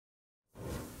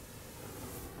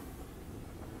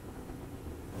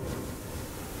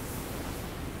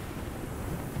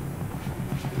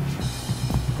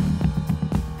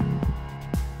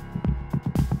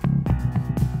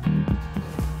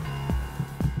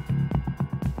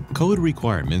Code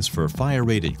requirements for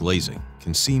fire-rated glazing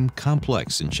can seem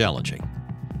complex and challenging.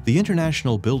 The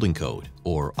International Building Code,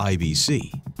 or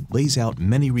IBC, lays out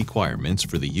many requirements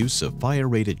for the use of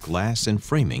fire-rated glass and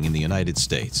framing in the United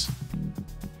States.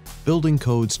 Building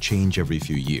codes change every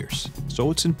few years, so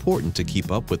it's important to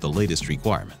keep up with the latest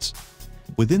requirements.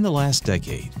 Within the last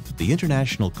decade, the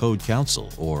International Code Council,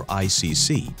 or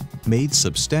ICC, made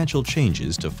substantial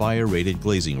changes to fire-rated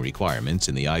glazing requirements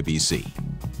in the IBC.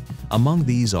 Among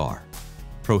these are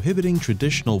prohibiting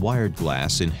traditional wired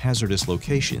glass in hazardous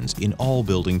locations in all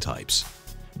building types,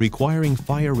 requiring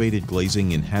fire-rated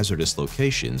glazing in hazardous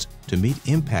locations to meet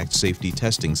impact safety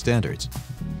testing standards,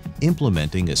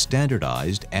 implementing a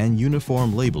standardized and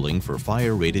uniform labeling for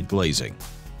fire-rated glazing.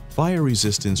 Fire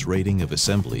resistance rating of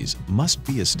assemblies must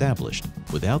be established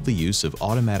without the use of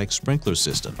automatic sprinkler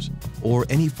systems or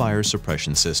any fire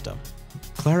suppression system.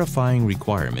 Clarifying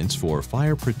requirements for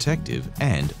fire protective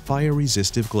and fire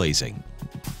resistive glazing.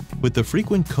 With the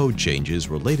frequent code changes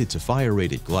related to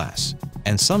fire-rated glass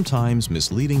and sometimes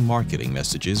misleading marketing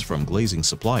messages from glazing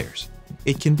suppliers,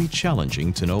 it can be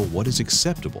challenging to know what is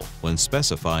acceptable when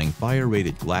specifying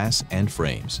fire-rated glass and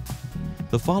frames.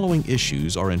 The following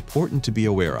issues are important to be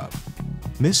aware of: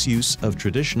 misuse of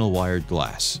traditional wired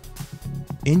glass,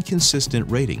 inconsistent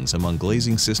ratings among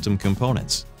glazing system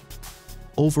components,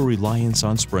 over-reliance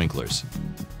on sprinklers.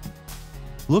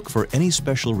 Look for any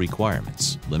special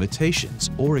requirements, limitations,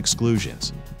 or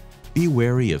exclusions. Be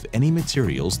wary of any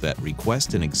materials that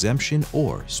request an exemption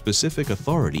or specific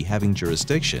authority having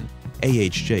jurisdiction,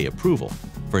 AHJ approval,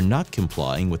 for not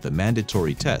complying with the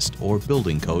mandatory test or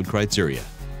building code criteria.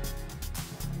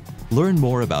 Learn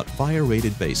more about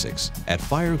fire-rated basics at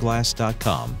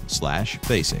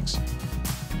fireglass.com/basics.